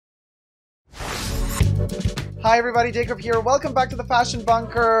Hi everybody, Dacob here. Welcome back to the Fashion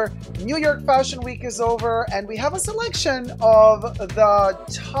Bunker. New York Fashion Week is over and we have a selection of the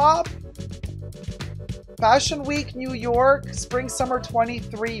top Fashion Week New York Spring Summer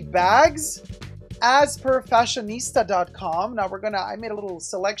 23 bags as per fashionista.com. Now I made a little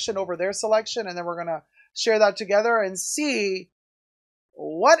selection over their selection and then we're gonna share that together and see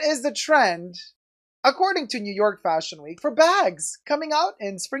what is the trend according to New York Fashion Week for bags coming out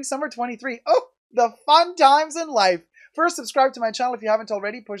in Spring Summer 23. Oh, the fun times in life. First, subscribe to my channel if you haven't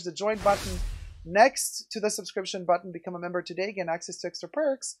already. Push the join button next to the subscription button. Become a member today. Gain access to extra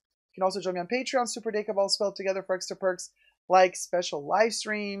perks. You can also join me on Patreon, Super Dacob, all spelled together, for extra perks like special live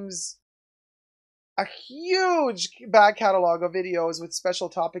streams, a huge back catalog of videos with special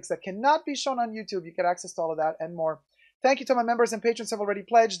topics that cannot be shown on YouTube. You get access to all of that and more. Thank you to my members and patrons who have already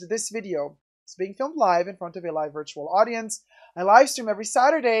pledged. This video is being filmed live in front of a live virtual audience. I live stream every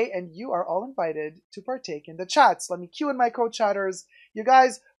Saturday, and you are all invited to partake in the chats. Let me cue in my co-chatters. You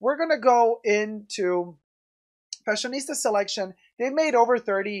guys, we're going to go into Fashionista selection. They've made over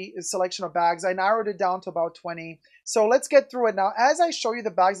 30 selection of bags. I narrowed it down to about 20. So let's get through it. Now, as I show you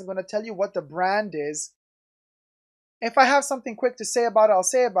the bags, I'm going to tell you what the brand is. If I have something quick to say about it, I'll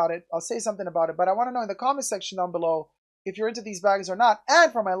say about it. I'll say something about it. But I want to know in the comment section down below if you're into these bags or not.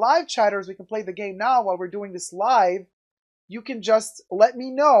 And for my live chatters, we can play the game now while we're doing this live. You can just let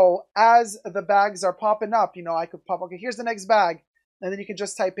me know as the bags are popping up. You know, I could pop, okay, here's the next bag. And then you can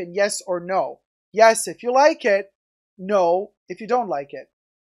just type in yes or no. Yes, if you like it. No, if you don't like it.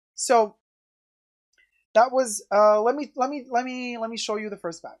 So that was, let me show you the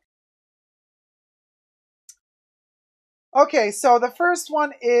first bag. Okay, so the first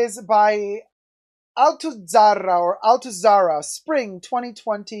one is by Altuzarra, Spring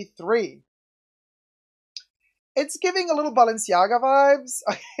 2023. It's giving a little Balenciaga vibes.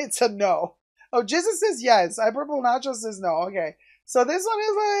 It's a no. Oh, Jesus says yes. I Purple Nacho says no. Okay. So this one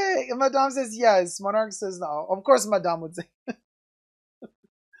is like, Madame says yes. Monarch says no. Of course Madame would say.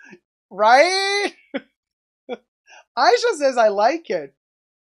 Right? Aisha says I like it.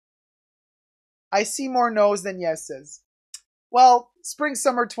 I see more no's than yeses. Well, Spring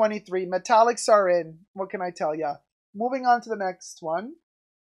Summer 23. Metallics are in. What can I tell ya? Moving on to the next one.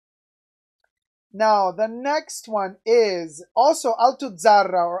 Now, the next one is also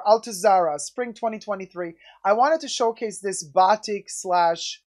Altuzarra, Spring 2023. I wanted to showcase this batik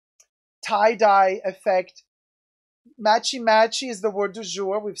slash tie-dye effect. Matchy-matchy is the word du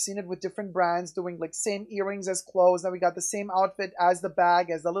jour. We've seen it with different brands doing like same earrings as clothes. Now we got the same outfit as the bag,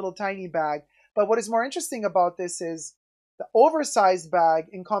 as the little tiny bag. But what is more interesting about this is the oversized bag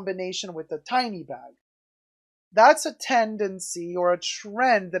in combination with the tiny bag. That's a tendency or a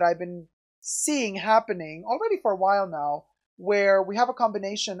trend that I've been seeing happening already for a while now, where we have a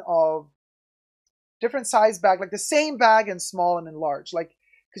combination of different size bag, like the same bag in small and in large. Like,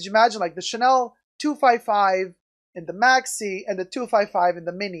 could you imagine like the Chanel 255 in the maxi and the 255 in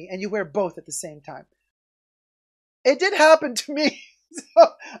the mini, and you wear both at the same time? It did happen to me. So,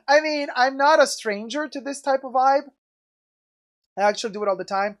 I mean, I'm not a stranger to this type of vibe. I actually do it all the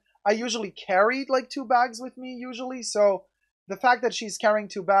time. I usually carry like 2 bags with me usually, so the fact that she's carrying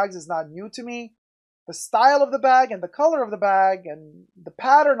 2 bags is not new to me. The style of the bag and the color of the bag and the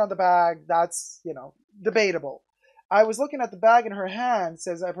pattern on the bag, that's, you know, debatable. I was looking at the bag in her hand,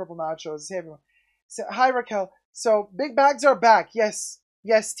 says I Purple Nachos. Hey everyone. So, hi Raquel. So big bags are back. Yes.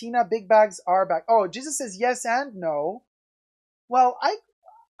 Yes, Tina, big bags are back. Oh, Jesus says yes and no. Well, I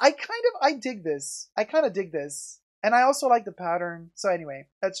dig this. I kind of dig this. And I also like the pattern. So anyway,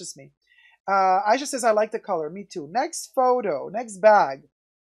 that's just me. Aisha says, I like the color. Me too. Next photo. Next bag.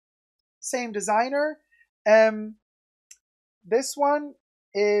 Same designer. This one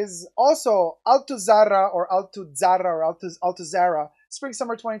is also Altuzarra, Spring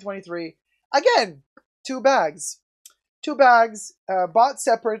Summer 2023. Again, 2 bags. 2 bags bought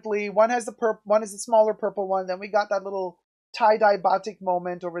separately. One has one is the smaller purple one. Then we got that little tie-dye batik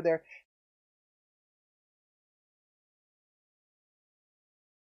moment over there.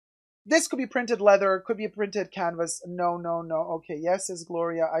 This could be printed leather, could be a printed canvas. No, no, no. Okay, yes, says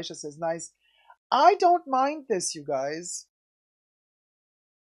Gloria. Aisha says nice. I don't mind this, you guys.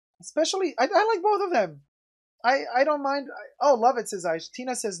 Especially, I like both of them. I don't mind. Oh, love it, says Aisha.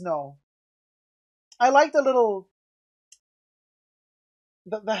 Tina says no. I like the little,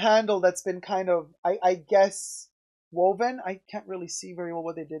 the handle that's been kind of, I guess, woven. I can't really see very well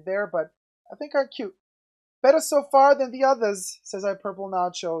what they did there, but I think are cute. Better so far than the others, says I Purple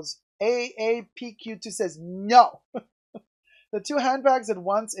Nachos. AAPQ2 says no. The 2 handbags at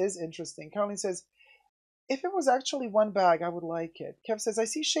once is interesting. Caroline says, if it was actually 1 bag, I would like it. Kev says, I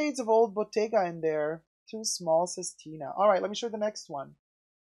see shades of old Bottega in there. Too small, says Tina. All right, let me show you the next one.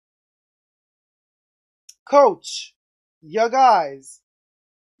 Coach. Ya guys.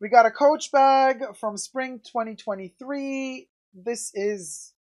 We got a Coach bag from spring 2023. This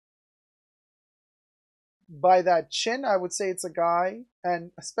is by that chin. I would say it's a guy,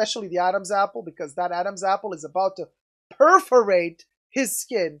 and especially the Adam's apple, because that Adam's apple is about to perforate his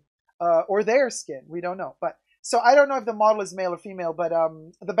skin, or their skin. We don't know. But so I don't know if the model is male or female, but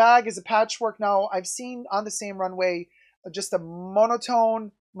the bag is a patchwork. Now I've seen on the same runway just a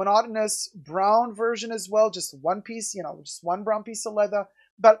monotonous brown version as well, just one piece, just one brown piece of leather.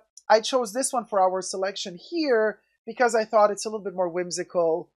 But I chose this one for our selection here because I thought it's a little bit more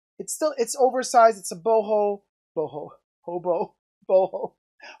whimsical. It's oversized. It's a boho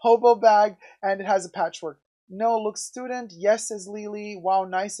bag, and it has a patchwork. No, looks student. Yes, says Lily. Wow,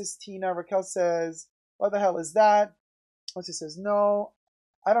 nice, says Tina. Raquel says, what the hell is that? Lucy says, no.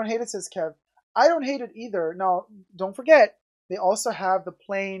 I don't hate it, says Kev. I don't hate it either. Now, don't forget, they also have the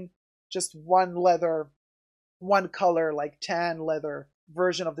plain, just one leather, one color, like tan leather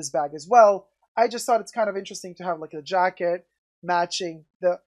version of this bag as well. I just thought it's kind of interesting to have like a jacket matching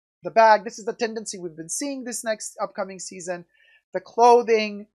the bag. This is the tendency we've been seeing this next upcoming season. The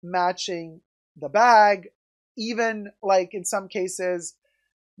clothing matching the bag, even like in some cases,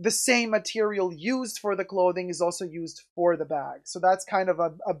 the same material used for the clothing is also used for the bag. So that's kind of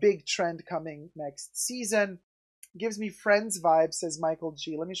a big trend coming next season. Gives me Friends vibes, says Michael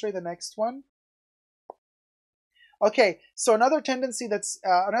G. Let me show you the next one. Okay, so another tendency that's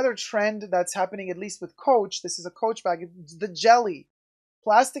another trend that's happening, at least with Coach. This is a Coach bag. It's the jelly,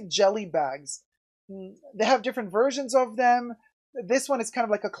 plastic jelly bags. They have different versions of them. This one is kind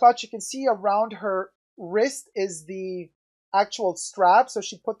of like a clutch. You can see around her wrist is the actual strap. So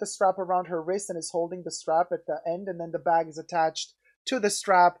she put the strap around her wrist and is holding the strap at the end, and then the bag is attached to the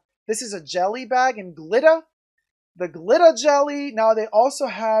strap. This is a jelly bag in glitter. The glitter jelly. Now they also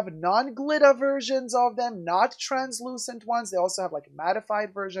have non-glitter versions of them, not translucent ones. They also have like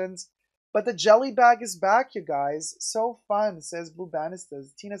mattified versions. But the jelly bag is back, you guys. So fun, says Blue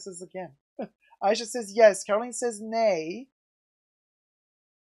Bannisters. Tina says again. Aisha says yes. Caroline says nay.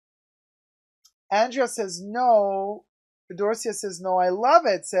 Andrea says no. Dorcia says no. I love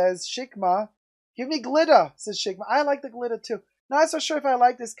it, says Shikma. Give me glitter, says Shikma. I like the glitter too. Not so sure if I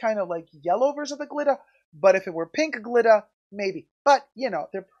like this kind of like yellow version of the glitter, but if it were pink glitter, maybe. But,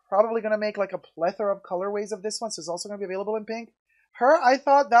 they're probably going to make like a plethora of colorways of this one, so it's also going to be available in pink. Her, I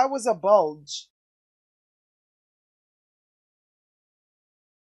thought that was a bulge.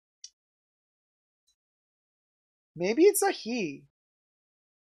 Maybe it's a he.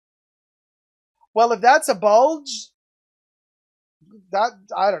 Well, if that's a bulge, that,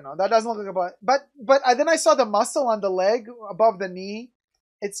 I don't know. That doesn't look like a bulge. But then I saw the muscle on the leg above the knee.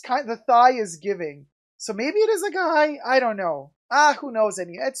 It's the thigh is giving. So maybe it is a guy. I don't know. Who knows?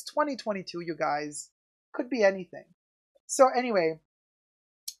 It's 2022, you guys. Could be anything. So anyway.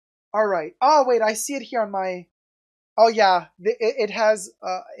 All right. Oh, wait. I see it here on my... Oh, yeah. It has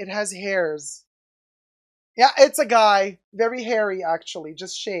hairs. Yeah, it's a guy. Very hairy, actually.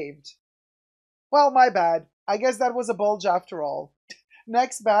 Just shaved. Well, my bad. I guess that was a bulge after all.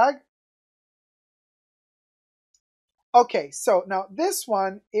 Next bag. Okay, so now this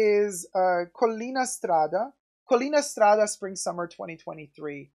one is Collina Strada. Collina Strada Spring Summer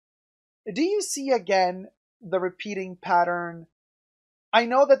 2023. Do you see again the repeating pattern? I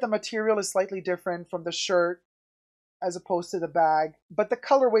know that the material is slightly different from the shirt as opposed to the bag, but the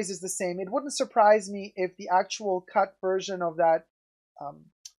colorways is the same. It wouldn't surprise me if the actual cut version of that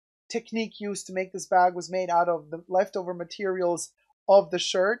technique used to make this bag was made out of the leftover materials of the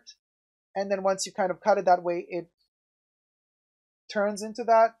shirt. And then once you kind of cut it that way, it turns into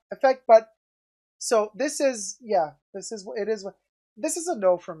that effect. But so this is a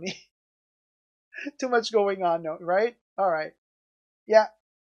no from me. Too much going on, no, right? All right. Yeah.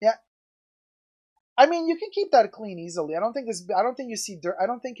 I mean, you can keep that clean easily. I don't think you see dirt. I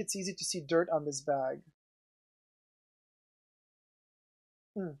don't think it's easy to see dirt on this bag.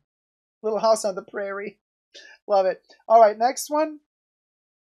 Little House on the Prairie. Love it. All right, next one.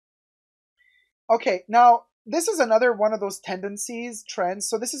 Okay, now this is another one of those tendencies, trends.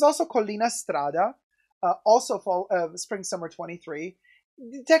 So this is also Collina Strada, also fall, spring summer 23.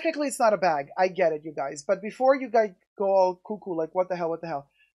 Technically, it's not a bag. I get it, you guys. But before you guys go all cuckoo, like what the hell?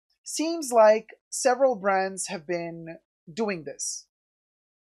 Seems like several brands have been doing this.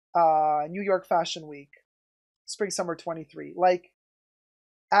 New York Fashion Week, spring summer 23, like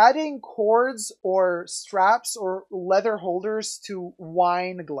adding cords or straps or leather holders to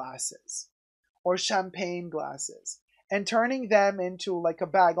wine glasses or champagne glasses. and turning them into like a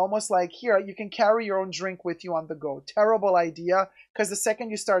bag, almost like here, you can carry your own drink with you on the go. Terrible idea, because the second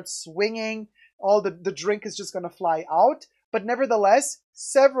you start swinging, all the drink is just going to fly out. But nevertheless,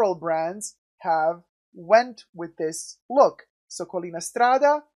 several brands have went with this look. So Colina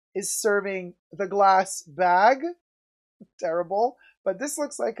Strada is serving the glass bag. Terrible. But this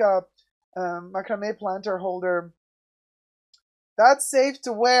looks like a macrame planter holder. That's safe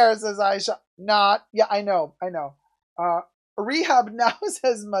to wear, says Aisha. Not. Yeah, I know. Rehab now,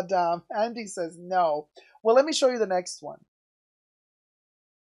 says Madame. Andy says no. Well, let me show you the next one.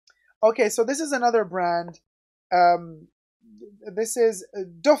 Okay, so this is another brand. This is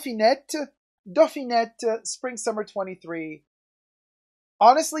Dauphinette. Dauphinette Spring Summer 23.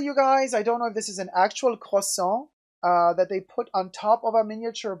 Honestly, you guys, I don't know if this is an actual croissant that they put on top of a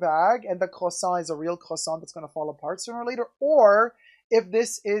miniature bag, and the croissant is a real croissant that's going to fall apart sooner or later, or if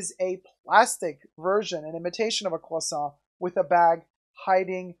this is a plastic version, an imitation of a croissant with a bag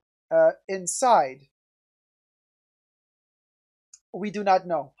hiding inside. We do not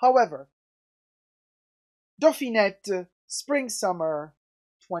know. However, Dauphinette Spring Summer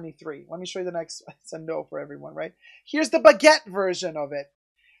 23. Let me show you the next one. It's a no for everyone, right? Here's the baguette version of it.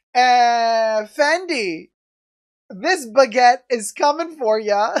 Fendi, this baguette is coming for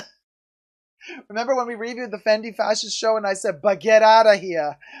ya. Remember when we reviewed the Fendi fashion show and I said, baguette out of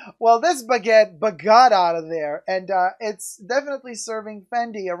here? Well, this baguette got out of there. And it's definitely serving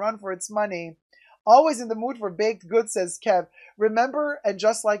Fendi a run for its money. Always in the mood for baked goods, says Kev. Remember, and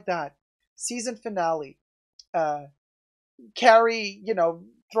just like that, season finale. Carrie,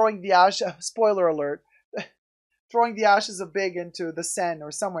 throwing the ash, spoiler alert, throwing the ashes of Big into the Seine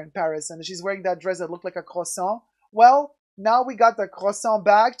or somewhere in Paris, and she's wearing that dress that looked like a croissant. Well, now we got the croissant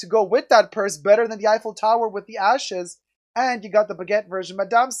bag to go with that purse, better than the Eiffel Tower with the ashes, and you got the baguette version.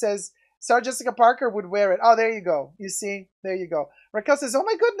 Madame says Sarah Jessica Parker would wear it. Oh, there you go. You see? There you go. Raquel says, oh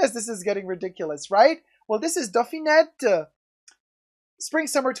my goodness, this is getting ridiculous, right? Well, this is Dauphinette Spring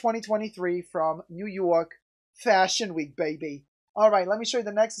Summer 2023 from New York Fashion Week, baby. All right, let me show you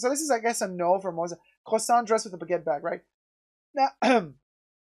the next. So this is, I guess, a no for Moza. Croissant dress with a baguette bag, right? Now,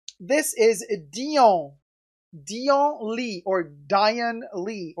 this is Dion Lee or Diane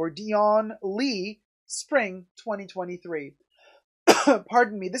Lee or Dion Lee Spring 2023.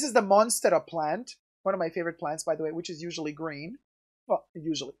 Pardon me. This is the Monstera plant, one of my favorite plants, by the way, which is usually green. Well,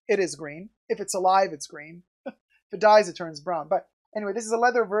 usually it is green. If it's alive, it's green. If it dies, it turns brown. But anyway, this is a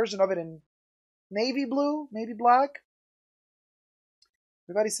leather version of it in navy blue, maybe black.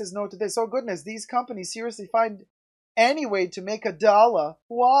 Everybody says no to this. Oh goodness, these companies seriously find any way to make $1.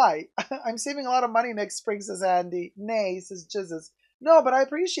 Why? I'm saving a lot of money next spring, says Andy. Nay, says Jizzes. No, but I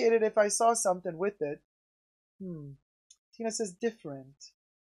appreciate it if I saw something with it. Tina says different.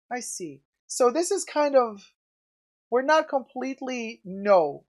 I see. So this is kind of, we're not completely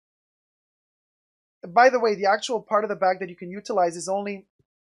no. By the way, the actual part of the bag that you can utilize is only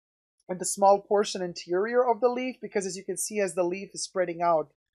in the small portion interior of the leaf, because as you can see, as the leaf is spreading out,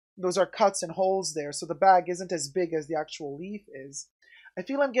 those are cuts and holes there, so the bag isn't as big as the actual leaf is. I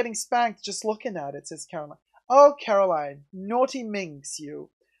feel I'm getting spanked just looking at it, says Caroline. Oh, Caroline, naughty minx, you.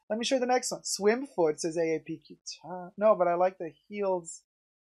 Let me show you the next one. Swimfoot, says AAPQ. No, but I like the heels,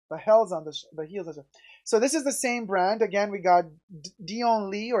 the hells on the heels. So this is the same brand. Again, we got Dion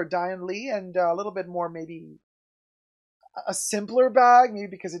Lee or Diane Lee, and a little bit more maybe a simpler bag, maybe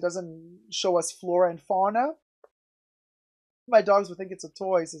because it doesn't show us flora and fauna. My dogs would think it's a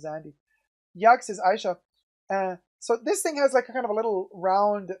toy, says Andy. Yak, says Aisha. So this thing has like a kind of a little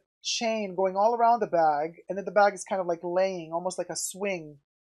round chain going all around the bag, and then the bag is kind of like laying, almost like a swing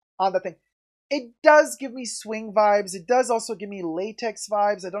on the thing. It does give me swing vibes. It does also give me latex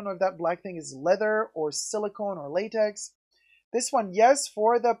vibes. I don't know if that black thing is leather or silicone or latex. This one, yes,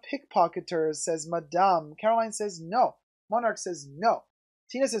 for the pickpocketers, says Madame. Caroline says no. Monarch says no.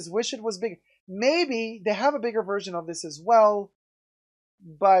 Tina says, wish it was big. Maybe they have a bigger version of this as well.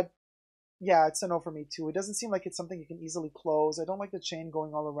 But yeah, it's a no for me too. It doesn't seem like it's something you can easily close. I don't like the chain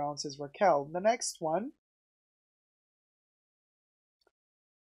going all around, says Raquel. The next one.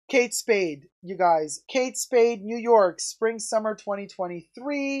 Kate Spade, you guys. Kate Spade, New York, Spring Summer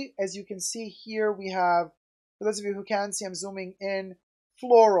 2023. As you can see here, we have, for those of you who can't see, I'm zooming in,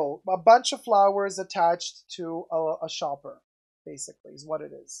 floral. A bunch of flowers attached to a shopper, basically, is what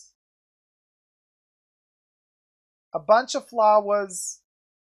it is. A bunch of flowers,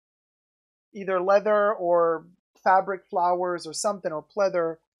 either leather or fabric flowers or something, or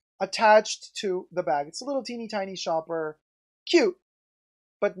pleather, attached to the bag. It's a little teeny tiny shopper. Cute.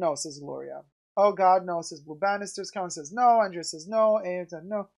 But no, says Gloria. Oh God, no, says Blue Bannisters. Count says no. Andrea says no. A says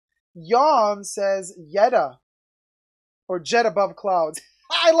no. Yon says Yetta. Or Jet Above Clouds.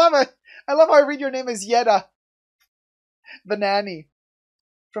 I love it. I love how I read your name as Yetta. The nanny.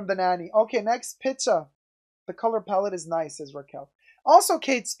 From the nanny. Okay, next pizza. The color palette is nice, says Raquel. Also,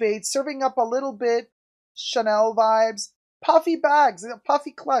 Kate Spade, serving up a little bit Chanel vibes. Puffy bags, a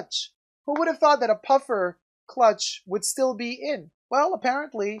puffy clutch. Who would have thought that a puffer clutch would still be in? Well,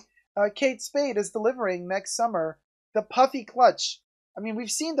 apparently, Kate Spade is delivering next summer the puffy clutch. I mean,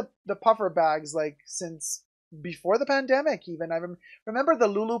 we've seen the puffer bags like since before the pandemic even. I remember the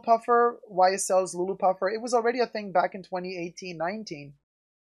Lulu puffer, YSL's Lulu puffer. It was already a thing back in 2018-19.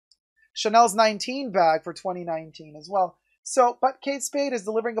 Chanel's 19 bag for 2019 as well. So, but Kate Spade is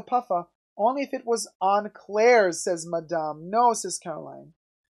delivering a puffer only if it was on Claire's, says Madame. No, says Caroline.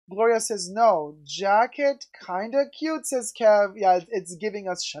 Gloria says no. Jacket, kinda cute, says Kev. Yeah, it's giving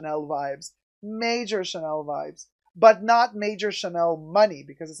us Chanel vibes. Major Chanel vibes. But not major Chanel money,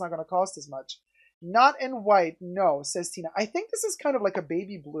 because it's not going to cost as much. Not in white, no, says Tina. I think this is kind of like a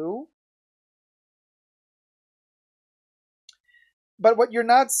baby blue. But what you're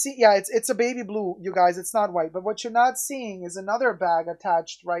not seeing, yeah, it's a baby blue, you guys. It's not white. But what you're not seeing is another bag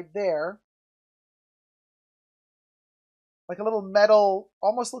attached right there. Like a little metal,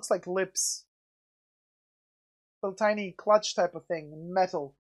 almost looks like lips. Little tiny clutch type of thing,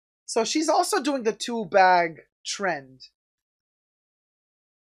 metal. So she's also doing the two bag trend.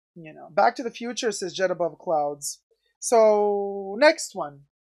 You know, Back to the Future, says Jet Above Clouds. So next one.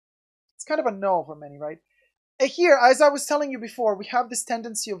 It's kind of a no for many, right? Here, as I was telling you before, we have this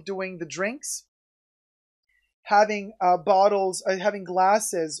tendency of doing the drinks, having bottles, having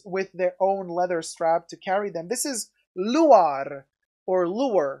glasses with their own leather strap to carry them. This is Luar, or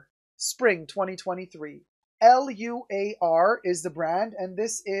Lure, Spring 2023. Luar is the brand, and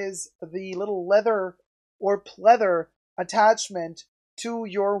this is the little leather or pleather attachment to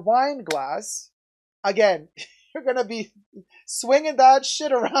your wine glass. Again, you're going to be swinging that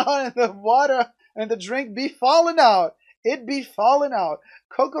shit around in the water and the drink be falling out. It be falling out.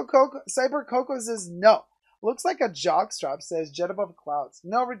 Cyber Coco says no. Looks like a jock strap, says Jet Above Clouds.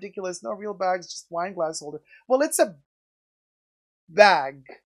 No ridiculous, no real bags, just wine glass holder. Well, it's a bag.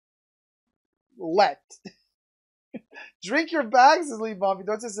 Drink your bags, says Lee Bombay.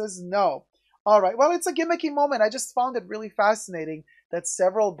 Dota says no. All right, well, it's a gimmicky moment. I just found it really fascinating that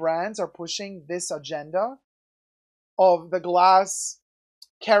several brands are pushing this agenda of the glass,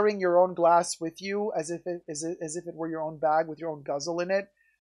 carrying your own glass with you as if it were your own bag with your own guzzle in it.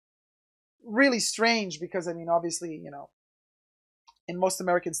 Really strange because, I mean, obviously, you know, in most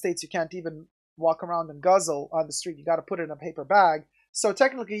American states, you can't even walk around and guzzle on the street. You got to put it in a paper bag. So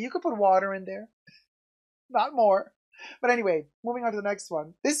technically, you could put water in there. Not more. But anyway, moving on to the next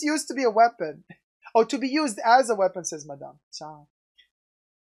one. This used to be a weapon. Oh, to be used as a weapon, says Madame. Ciao.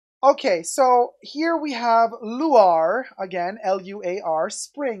 Okay, so here we have Luar, again, Luar,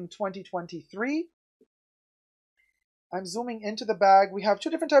 Spring 2023. I'm zooming into the bag. We have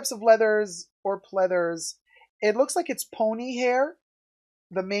two different types of leathers or pleathers. It looks like it's pony hair.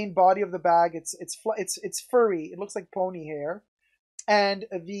 The main body of the bag, it's furry. It looks like pony hair. And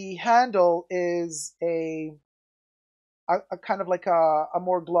the handle is a kind of like a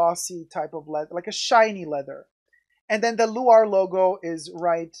more glossy type of leather, like a shiny leather. And then the Luar logo is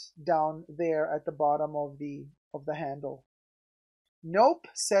right down there at the bottom of the handle. Nope,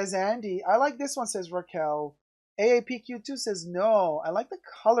 says Andy. I like this one, says Raquel. AAPQ2 says no. I like the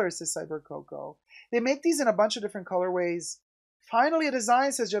color, says Cyber Coco. They make these in a bunch of different colorways. Finally a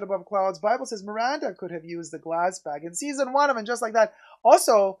design, says Jet Above Clouds. Bible says Miranda could have used the glass bag in season 1 of And Just Like That.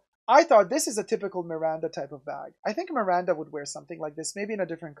 Also, I thought this is a typical Miranda type of bag. I think Miranda would wear something like this, maybe in a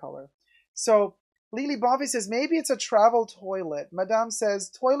different color. So Lily Bonfi says, maybe it's a travel toilet. Madame says,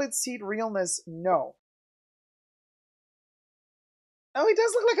 toilet seat realness, no. Oh, it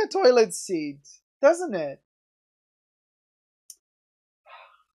does look like a toilet seat, doesn't it?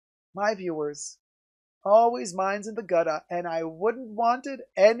 My viewers, always minds in the gutter, and I wouldn't want it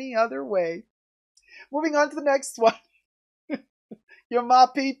any other way. Moving on to the next one. You're my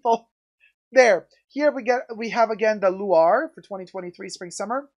people. There. Here we have again the Luar for 2023 spring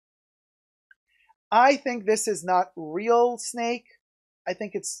summer. I think this is not real snake. I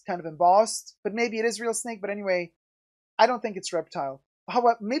think it's kind of embossed, but maybe it is real snake. But anyway, I don't think it's reptile.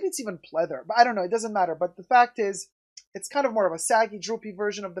 However, maybe it's even pleather, but I don't know. It doesn't matter. But the fact is, it's kind of more of a saggy, droopy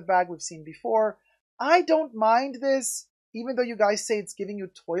version of the bag we've seen before. I don't mind this, even though you guys say it's giving you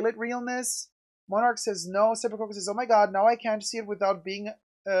toilet realness. Monarch says no. Cybercoco says, oh my god, now I can't see it without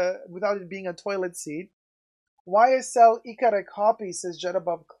it being a toilet seat. YSL Ikare copy, says Jet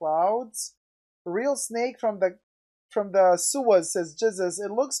Above Clouds. Real snake from the from the Suwas says, Jesus, it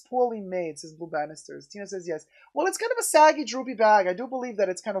looks poorly made, says Blue Bannisters. Tina says yes. Well, it's kind of a saggy, droopy bag. I do believe that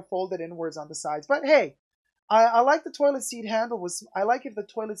it's kind of folded inwards on the sides. But hey, I like the toilet seat handle I like if the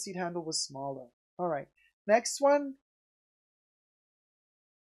toilet seat handle was smaller. All right. Next one.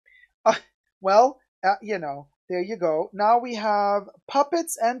 Well, there you go. Now we have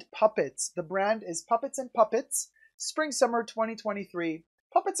Puppets and Puppets. The brand is Puppets and Puppets. Spring Summer 2023.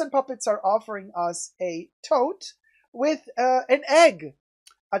 Puppets and Puppets are offering us a tote with an egg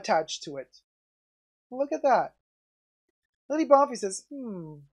attached to it. Look at that. Lily Bonfi says,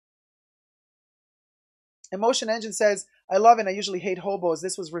 Emotion Engine says, I love it. I usually hate hobos.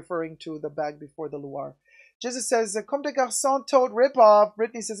 This was referring to the bag before the Loire. Jesus says, Comme des Garçons tote ripoff.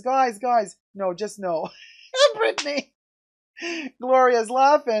 Brittany says, guys. No, just no. Brittany. Gloria's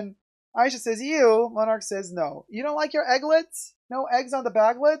laughing. Aisha says, you. Monarch says, no. You don't like your egglets? No eggs on the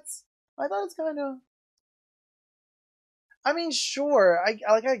baglets? I thought it's kind of... I mean, sure. I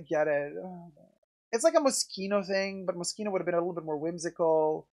get it. It's like a Moschino thing, but Moschino would have been a little bit more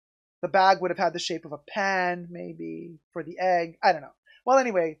whimsical. The bag would have had the shape of a pan, maybe, for the egg. I don't know. Well,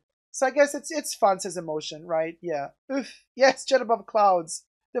 anyway, so I guess it's fun, says Emotion, right? Yeah. Oof. Yes, jet above clouds.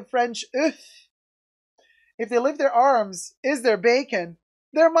 The French, oof. If they lift their arms, is there bacon?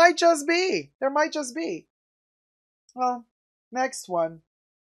 There might just be. There might just be. Well, next one.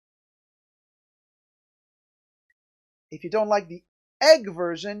 If you don't like the egg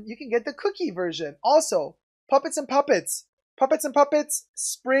version, you can get the cookie version. Also, Puppets and Puppets. Puppets and Puppets,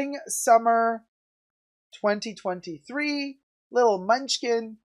 Spring, Summer 2023. Little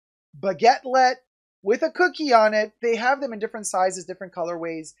munchkin, baguettelet with a cookie on it. They have them in different sizes, different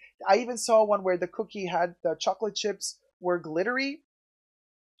colorways. I even saw one where the cookie had the chocolate chips were glittery.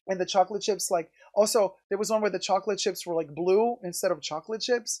 And the chocolate chips, also, there was one where the chocolate chips were like blue instead of chocolate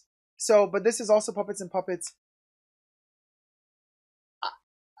chips. So, but this is also Puppets and Puppets.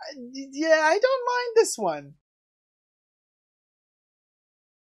 Yeah, I don't mind this one.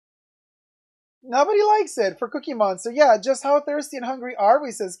 Nobody likes it for Cookie Monster. Yeah, just how thirsty and hungry are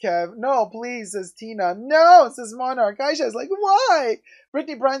we, says Kev. No, please, says Tina. No, says Monarch. Aisha's like, why?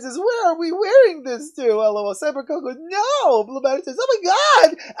 Brittany Bryan says, where are we wearing this to? LOL. Cyber Coco, no. Blue Battery says, oh my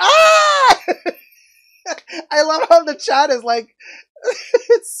god. Ah! I love how the chat is like,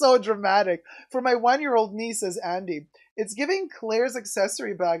 it's so dramatic. For my 1-year-old niece, says Andy. It's giving Claire's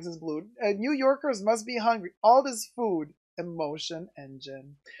accessory bags, says Blue. New Yorkers must be hungry. All this food. Emotion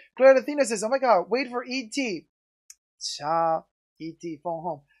Engine. Claire Athena says, oh my god, wait for E.T. Cha, E.T. phone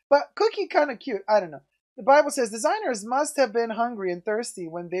home. But Cookie kind of cute. I don't know. The Bible says designers must have been hungry and thirsty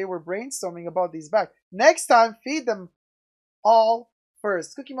when they were brainstorming about these bags. Next time, feed them all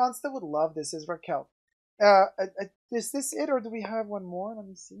first. Cookie Monster would love this, says Raquel. Is this it, or do we have one more? Let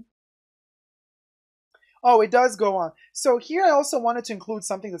me see. Oh, it does go on. So here I also wanted to include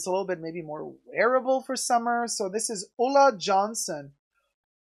something that's a little bit maybe more wearable for summer. So this is Ulla Johnson.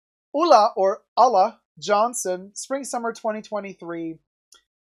 Ulla or Allah Johnson, Spring Summer 2023.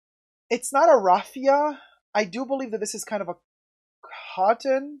 It's not a raffia. I do believe that this is kind of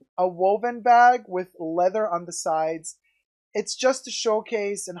a woven bag with leather on the sides. It's just to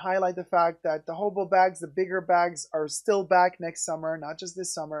showcase and highlight the fact that the hobo bags, the bigger bags, are still back next summer, not just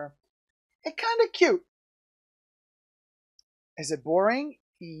this summer. It's kind of cute. Is it boring?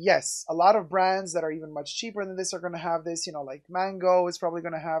 Yes. A lot of brands that are even much cheaper than this are going to have this. Like Mango is probably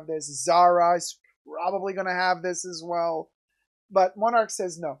going to have this. Zara is probably going to have this as well. But Monarch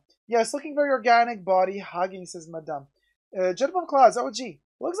says no. Yes, looking very organic, body hugging, says Madame. Gentleman Claus, OG.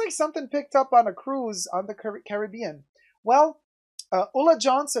 Looks like something picked up on a cruise on the Caribbean. Well, Ulla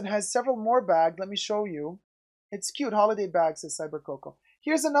Johnson has several more bags. Let me show you. It's cute. Holiday bag, says Cyber Coco.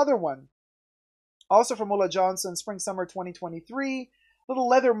 Here's another one. Also from Ulla Johnson, Spring Summer 2023. Little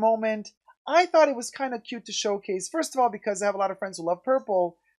leather moment. I thought it was kind of cute to showcase. First of all, because I have a lot of friends who love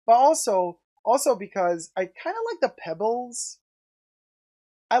purple, but also because I kind of like the pebbles.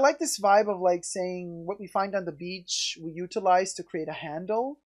 I like this vibe of like saying what we find on the beach, we utilize to create a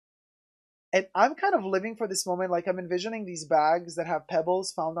handle. And I'm kind of living for this moment. Like I'm envisioning these bags that have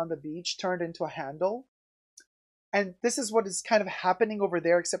pebbles found on the beach turned into a handle. And this is what is kind of happening over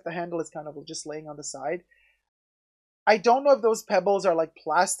there, except the handle is kind of just laying on the side. I don't know if those pebbles are like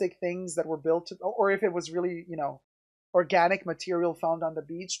plastic things that were built, or if it was really, organic material found on the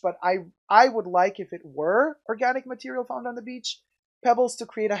beach. But I would like if it were organic material found on the beach. Pebbles to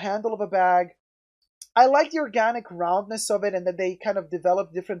create a handle of a bag. I like the organic roundness of it, and that they kind of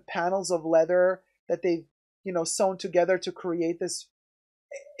developed different panels of leather that they've, sewn together to create this.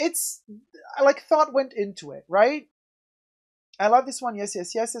 It's like thought went into it, right? I love this one. Yes,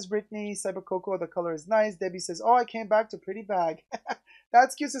 yes, yes, says Brittany. Cyber Coco, the color is nice. Debbie says, oh, I came back to pretty bag.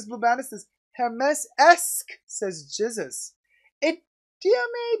 That's cute, says Blue Bandit. Says Hermes-esque, says Jesus. It, yeah,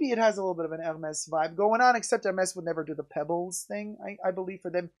 maybe it has a little bit of an Hermes vibe going on, except Hermes would never do the pebbles thing. I believe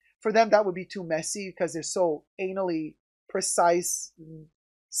for them. For them, that would be too messy because they're so anally precise, and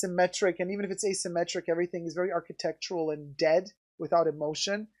symmetric, and even if it's asymmetric, everything is very architectural and dead without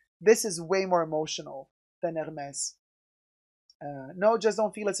emotion. This is way more emotional than Hermes. No, just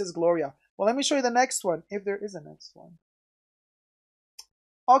don't feel it, says Gloria. Well, let me show you the next one, if there is a next one.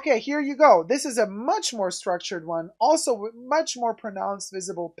 Okay, here you go. This is a much more structured one, also with much more pronounced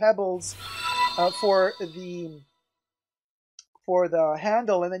visible pebbles for the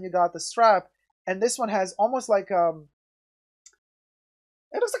handle, and then you got the strap. And this one has almost like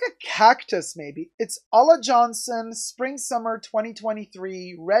it looks like a cactus, maybe. It's Ulla Johnson, Spring Summer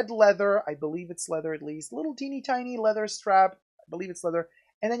 2023, red leather. I believe it's leather at least. Little teeny tiny leather strap. I believe it's leather.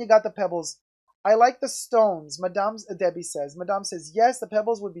 And then you got the pebbles. I like the stones. Madame's Debbie says. Madame says, yes, the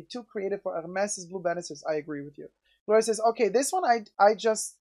pebbles would be too creative for Hermes. Blue Bandit says, I agree with you. Gloria says, okay, this one I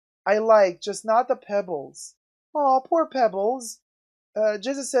like, just not the pebbles. Oh, poor pebbles.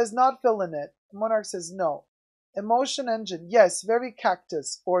 Jesus says, not filling it. Monarch says, no. Emotion engine, yes, very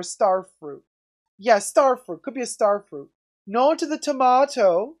cactus or star fruit. Yes, star fruit, could be a star fruit. No to the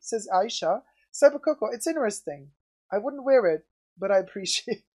tomato, says Aisha. Cyber Coco, it's interesting. I wouldn't wear it, but I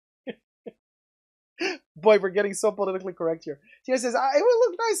appreciate it. Boy, we're getting so politically correct here. Tina says, it would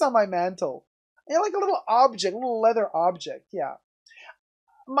look nice on my mantle. Yeah, like a little object, a little leather object, yeah.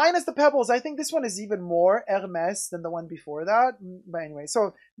 Minus the pebbles, I think this one is even more Hermes than the one before that. But anyway,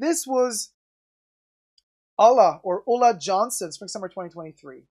 so this was Ulla Johnson, Spring Summer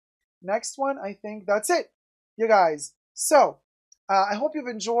 2023. Next one, I think that's it, you guys. So, I hope you've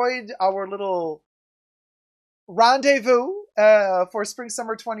enjoyed our little rendezvous for Spring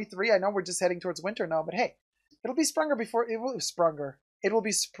Summer 23. I know we're just heading towards winter now, but hey, it'll be Sprunger before it will Sprunger. It will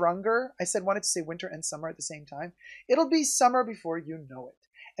be Sprunger. I wanted to say winter and summer at the same time. It'll be summer before you know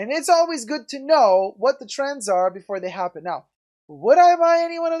it. And it's always good to know what the trends are before they happen. Now, would I buy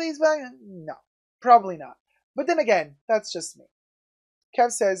any one of these bags? No, probably not. But then again, that's just me.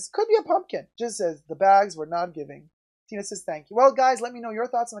 Kev says, could be a pumpkin. Just says, the bags were not giving. Tina says, thank you. Well, guys, let me know your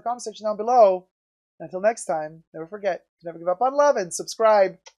thoughts in the comment section down below. Until next time, never forget to never give up on love and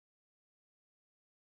subscribe.